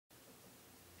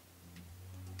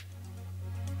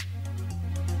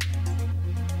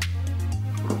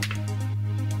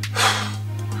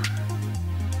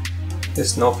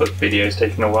This Norfolk video is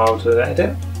taking a while to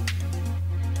edit.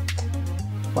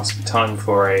 Must be time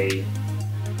for a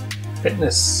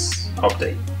fitness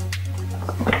update.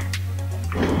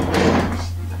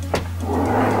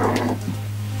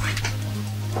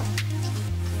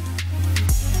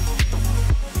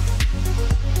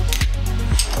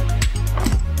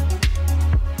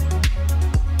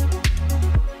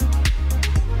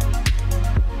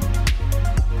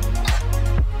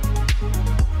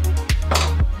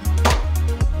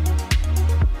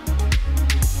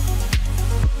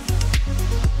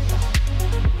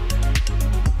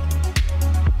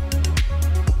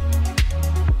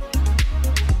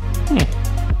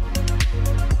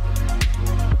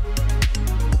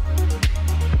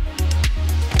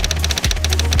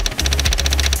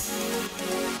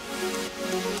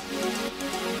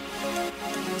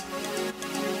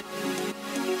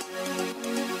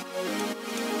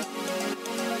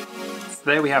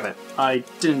 There we have it. I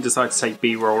didn't decide to take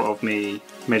B-roll of me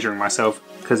measuring myself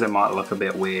because it might look a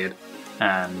bit weird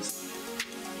and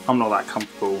I'm not that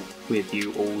comfortable with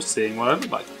you all seeing what I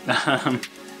look like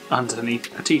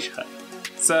underneath a t-shirt.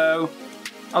 So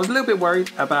I was a little bit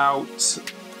worried about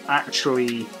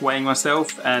actually weighing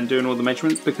myself and doing all the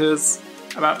measurements because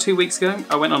about 2 weeks ago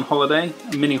I went on holiday,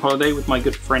 a mini holiday with my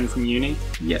good friend from uni.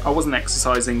 Yeah, I wasn't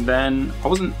exercising then, I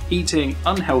wasn't eating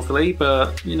unhealthily,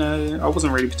 but you know, I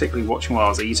wasn't really particularly watching what I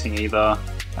was eating either.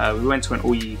 We went to an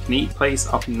all-you-can-eat place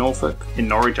up in Norfolk, in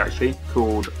Norwich actually,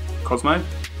 called Cosmo.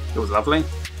 It was lovely.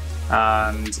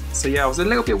 And so yeah, I was a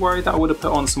little bit worried that I would have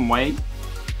put on some weight,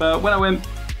 but when I went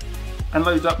and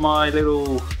loaded up my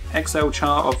little Excel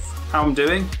chart of how I'm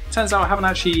doing, turns out I haven't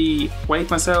actually weighed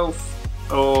myself.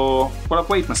 I've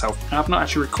weighed myself. I've not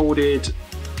actually recorded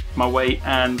my weight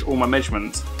and all my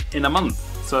measurements in a month.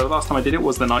 So the last time I did it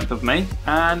was the 9th of May.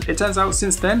 And it turns out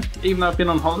since then, even though I've been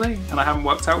on holiday and I haven't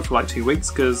worked out for like 2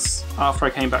 weeks, because after I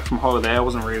came back from holiday, I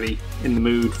wasn't really in the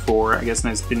mood for it, I guess,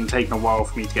 and it's been taking a while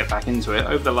for me to get back into it.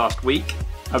 Over the last week,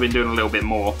 I've been doing a little bit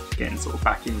more, getting sort of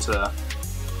back into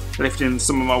lifting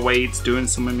some of my weights, doing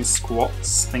some of my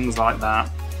squats, things like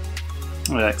that,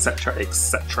 etc,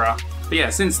 etc. But yeah,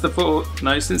 since the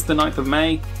 9th of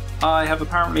May, I have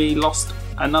apparently lost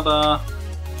another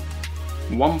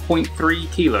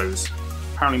 1.3 kilos.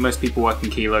 Apparently most people work in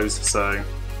kilos, so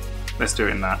let's do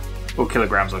it in that. Or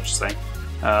kilograms, I should say.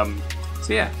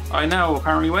 So yeah, I now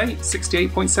apparently weigh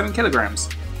 68.7 kilograms.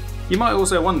 You might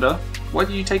also wonder, why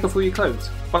do you take off all your clothes?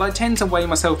 Well, I tend to weigh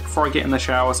myself before I get in the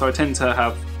shower, so I tend to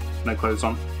have no clothes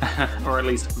on, or at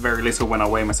least very little when I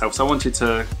weigh myself. So I wanted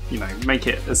to, you know, make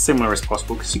it as similar as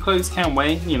possible because your clothes can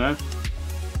weigh, you know,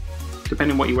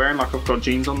 depending on what you're wearing. Like I've got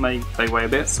jeans on, they weigh a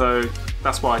bit, so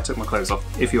that's why I took my clothes off,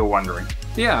 if you're wondering.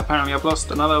 But yeah, apparently I've lost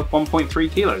another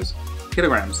 1.3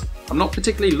 kilograms. I'm not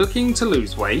particularly looking to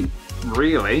lose weight,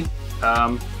 really,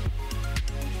 but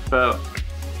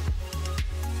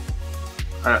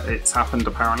it's happened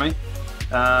apparently.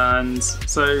 And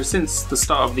so since the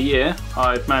start of the year,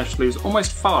 I've managed to lose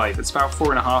almost 5. It's about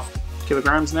 4.5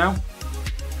 kilograms now.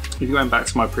 If you went back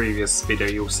to my previous video,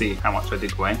 you'll see how much I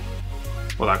did weigh.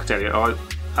 Well, I can tell you,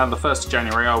 on the 1st of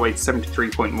January, I weighed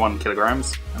 73.1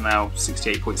 kilograms, and now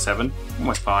 68.7,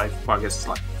 almost 5. Well, I guess it's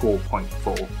like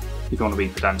 4.4 if you want to be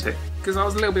pedantic. Because I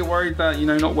was a little bit worried that, you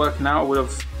know, not working out would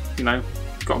have, you know,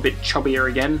 got a bit chubbier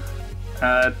again.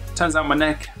 Turns out my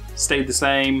neck stayed the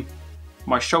same.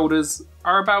 My shoulders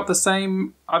are about the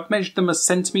same. I've measured them a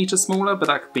centimetre smaller, but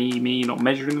that could be me not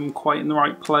measuring them quite in the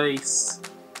right place,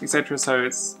 etc. So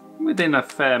it's within a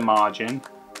fair margin.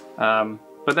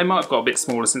 But they might have got a bit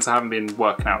smaller since I haven't been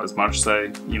working out as much,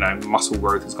 so, you know, muscle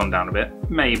growth has gone down a bit.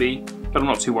 Maybe, but I'm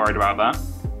not too worried about that.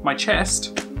 My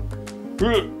chest,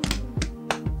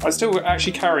 I still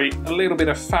actually carry a little bit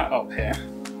of fat up here.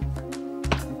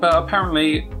 But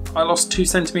apparently I lost 2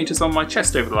 centimetres on my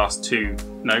chest over the last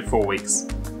 4 weeks.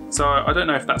 So I don't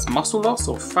know if that's muscle loss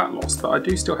or fat loss, but I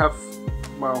do still have,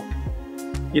 well,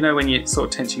 you know when you sort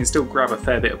of tense, you can still grab a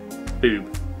fair bit of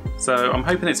boob. So I'm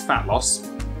hoping it's fat loss.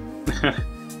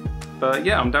 But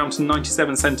yeah, I'm down to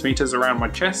 97 centimetres around my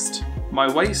chest. My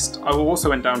waist, I also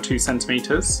went down 2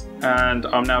 centimetres, and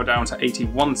I'm now down to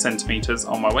 81 centimetres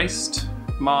on my waist.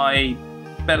 My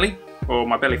belly, or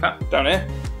my belly fat, down here,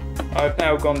 I've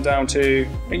now gone down to,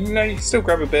 you know, you can still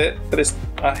grab a bit, but it's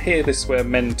here, this is where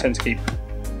men tend to keep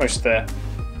most of their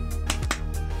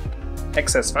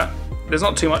excess fat. There's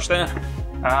not too much there,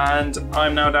 and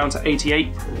I'm now down to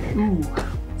 88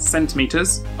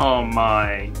 centimetres on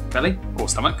my belly, or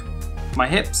stomach. My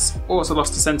hips, also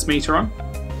lost a centimetre on.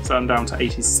 So I'm down to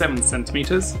 87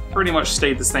 centimeters. Pretty much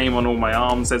stayed the same on all my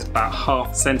arms. There's about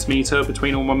half a centimeter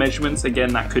between all my measurements.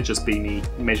 Again, that could just be me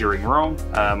measuring wrong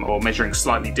or measuring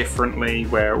slightly differently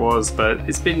where it was, but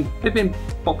they've been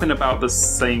bopping about the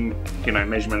same,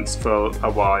 measurements for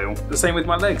a while. The same with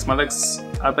my legs. My legs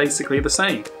are basically the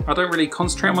same. I don't really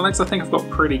concentrate on my legs. I think I've got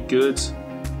pretty good.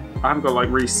 I haven't got like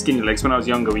really skinny legs. When I was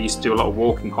younger, we used to do a lot of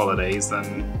walking holidays,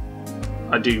 and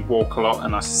I do walk a lot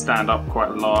and I stand up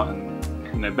quite a lot and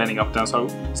bending up down, so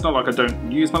it's not like I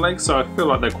don't use my legs, so I feel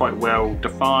like they're quite well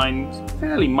defined,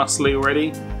 fairly muscly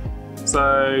already.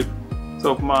 So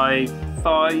sort of my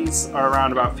thighs are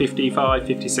around about 55,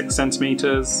 56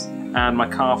 centimeters, and my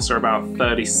calves are about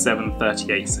 37,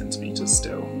 38 centimeters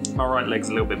still. My right leg's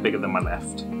a little bit bigger than my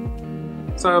left.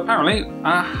 So apparently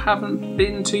I haven't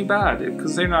been too bad,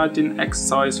 considering I didn't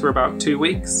exercise for about 2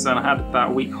 weeks and I had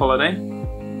that week holiday.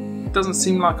 Doesn't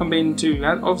seem like I'm being too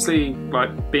bad. Obviously,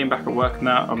 like being back at work and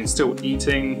that, I'm still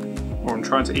eating, or I'm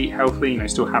trying to eat healthy,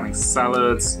 still having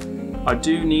salads. I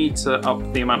do need to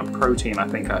up the amount of protein I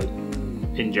think I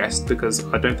ingest, because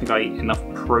I don't think I eat enough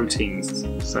proteins.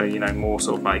 So, more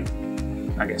sort of like,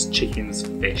 I guess, chickens,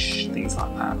 fish, things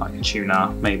like that, like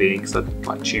tuna maybe, because I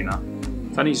like tuna.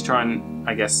 So I need to try and,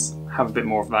 I guess, have a bit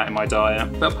more of that in my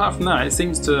diet. But apart from that, I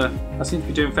seem to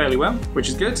be doing fairly well, which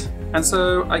is good. And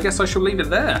so I guess I shall leave it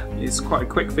there. It's quite a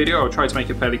quick video. I'll try to make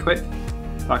it fairly quick.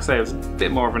 Like I say, it was a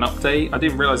bit more of an update. I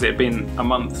didn't realise it had been a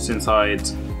month since I'd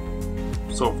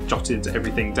sort of jotted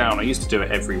everything down. I used to do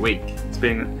it every week. It's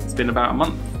been about a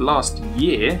month. Last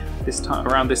year,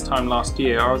 around this time last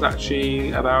year, I was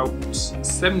actually about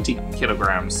 70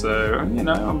 kilograms. So, I'm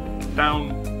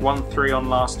down 1-3 on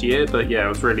last year, but yeah, it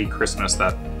was really Christmas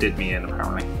that did me in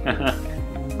apparently.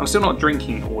 I'm still not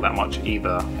drinking all that much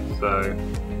either, so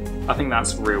I think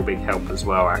that's a real big help as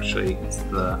well actually. It's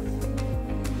the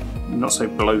not so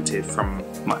bloated from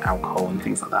my alcohol and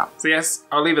things like that. So yes,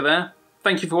 I'll leave it there.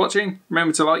 Thank you for watching.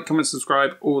 Remember to like, comment,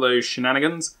 subscribe, all those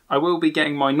shenanigans. I will be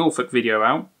getting my Norfolk video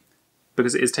out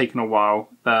because it is taking a while.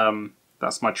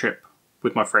 That's my trip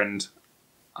with my friend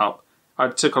up. I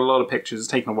took a lot of pictures. It's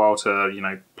taken a while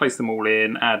to, place them all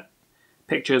in, add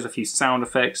pictures, a few sound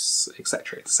effects,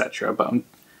 etc, etc. But I'm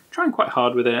trying quite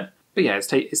hard with it. But yeah, it's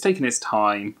taken its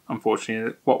time,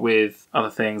 unfortunately. What with other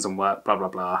things and work, blah, blah,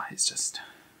 blah. It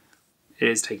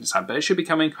is taking its time. But it should be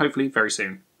coming, hopefully, very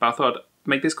soon. But I thought I'd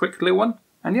make this quick little one.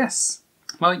 And yes,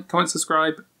 like, comment,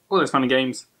 subscribe, all those fun and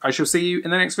games. I shall see you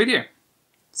in the next video.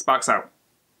 Sparks out.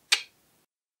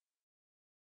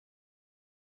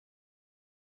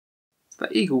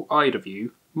 The eagle-eyed of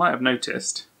you might have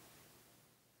noticed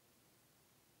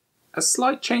a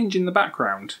slight change in the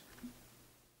background.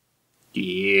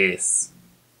 Yes,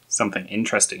 something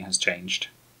interesting has changed.